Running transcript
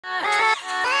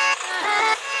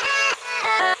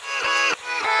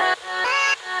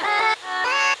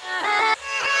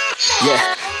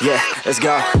Yeah, let's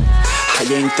go. I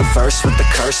ain't the first with the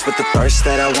curse, with the thirst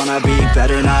that I wanna be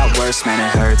better, not worse, man it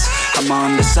hurts. I'm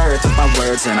on this earth with my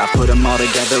words and I put them all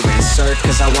together, insert,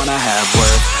 cause I wanna have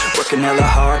worth. Working hella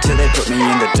hard till they put me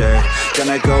in the dirt.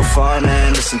 Gonna go far,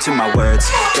 man, listen to my words.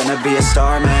 Gonna be a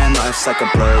star, man, life's like a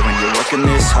blur. When you're working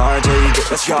this hard till you get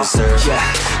what you deserve. Yeah,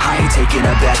 I ain't taking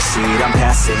a backseat, I'm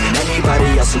passing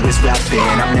anybody else who is rapping.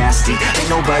 I'm nasty, ain't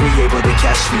nobody able to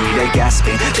catch me. They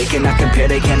gasping, they cannot compare,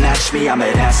 they can't match me. I'm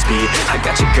at half speed, I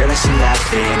got your girl and she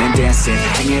laughing and dancing,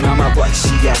 hanging on my butt,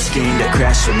 she asking to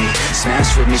crash with me,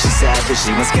 smash with me. She savage,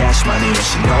 she wants cash money, and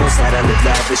she knows that I live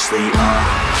lavishly.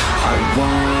 I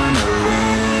wanna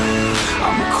live,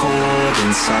 I'm cold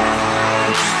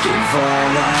inside. Give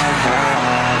all I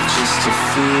have just to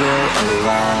feel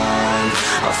alive.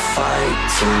 I fight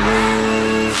to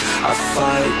live, I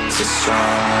fight to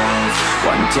strive.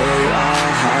 One day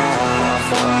I'll have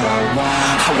what I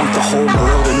want. I want the whole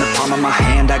world in the palm of my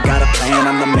hand. I got a plan,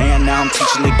 I'm the man. Now I'm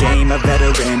teaching the game, a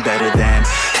veteran, better than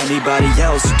anybody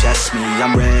else who tests me.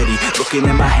 I'm ready, looking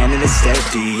at my hand and it's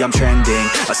steady. I'm trending,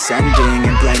 ascending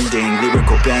and blending,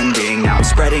 lyrical bending. Now I'm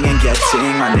spreading and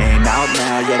getting my name out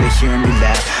now. Yeah, they're hearing me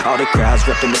laugh, all the crowds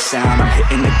repping the sound. I'm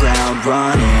hitting the ground,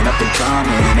 running, up and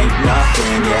coming, ain't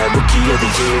nothing. Yeah, rookie of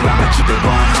the year, I'ma keep it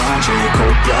 100.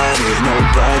 Cold-blooded, no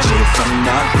budget, from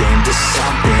nothing to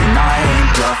something. I ain't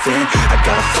bluffing, I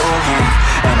got a full hand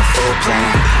and a full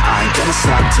plan. I ain't gonna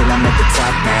stop till I'm at the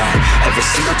top, man. Every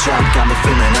single drop got me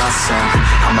feeling awesome.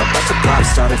 I'm about to pop,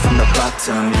 started from the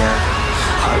bottom, yeah.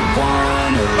 I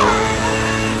wanna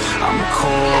live, I'm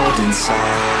cold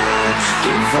inside.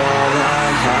 Give all I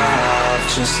have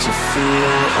just to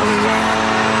feel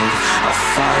alive. I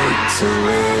fight to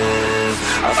live,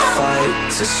 I fight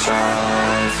to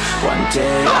strive. One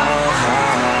day I'll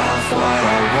have what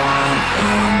I want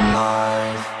in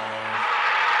life.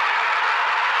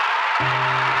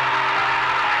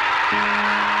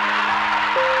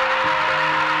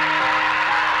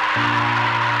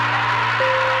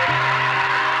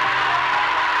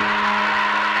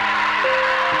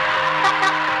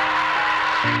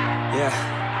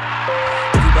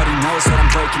 Everybody knows that I'm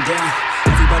breaking down.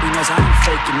 Everybody knows I ain't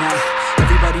faking now.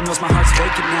 Everybody knows my heart's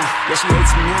vacant now. Yeah, she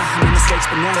hates me now, I'm in mistakes,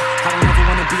 but now I don't ever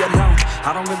wanna be alone.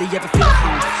 I don't really ever feel at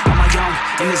home. On my own,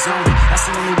 in the zone, that's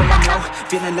the only way I know.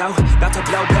 Feeling low, about to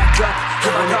blow back up. I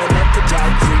won't ever let the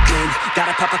doubt creep in.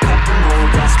 Gotta pop a couple more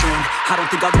aspirin. I don't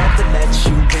think I'll ever let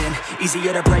you in.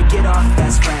 Easier to break it off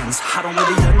as friends. I don't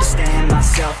really understand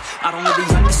myself, I don't really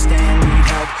understand, need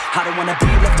help. I don't wanna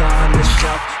be left on the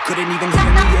shelf. Couldn't even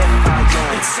hear me if I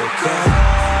yelled. It's so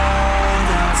cold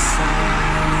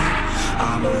outside,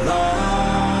 I'm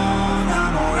alone,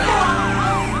 I'm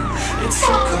alright. It's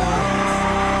so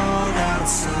cold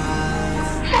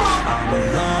outside, I'm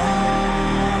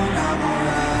alone, I'm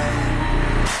alright.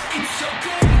 It's so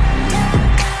cold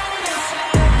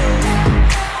outside,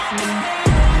 I'm alone.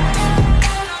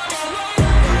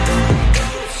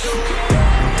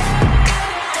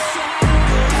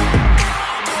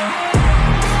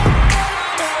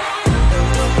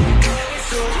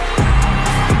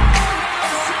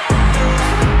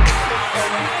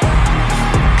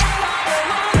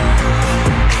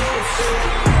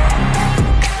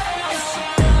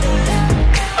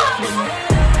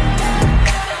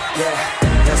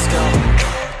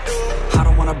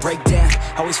 Break down,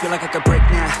 always feel like I could break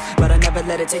now, but I never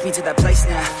let it take me to that place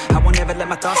now. I won't ever let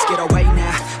my thoughts get away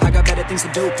now. I got better things to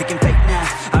do, picking fate now.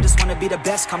 I just wanna be the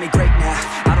best, call me great now.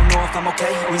 I don't know if I'm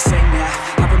okay or insane now.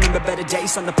 I remember better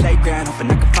days on the playground, hoping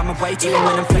I can find my way. Even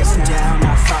when I'm feeling down,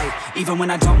 I fight. Even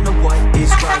when I don't know what is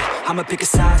right, I'ma pick a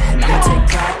side and I'ma take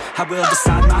pride. I will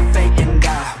decide my fate and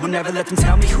I will never let them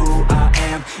tell me who I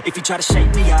am. If you try to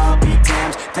shake me, I'll be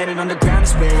damned. Planet on the ground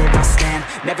is where I stand.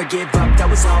 Never give up, that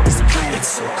was always the plan. It's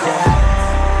so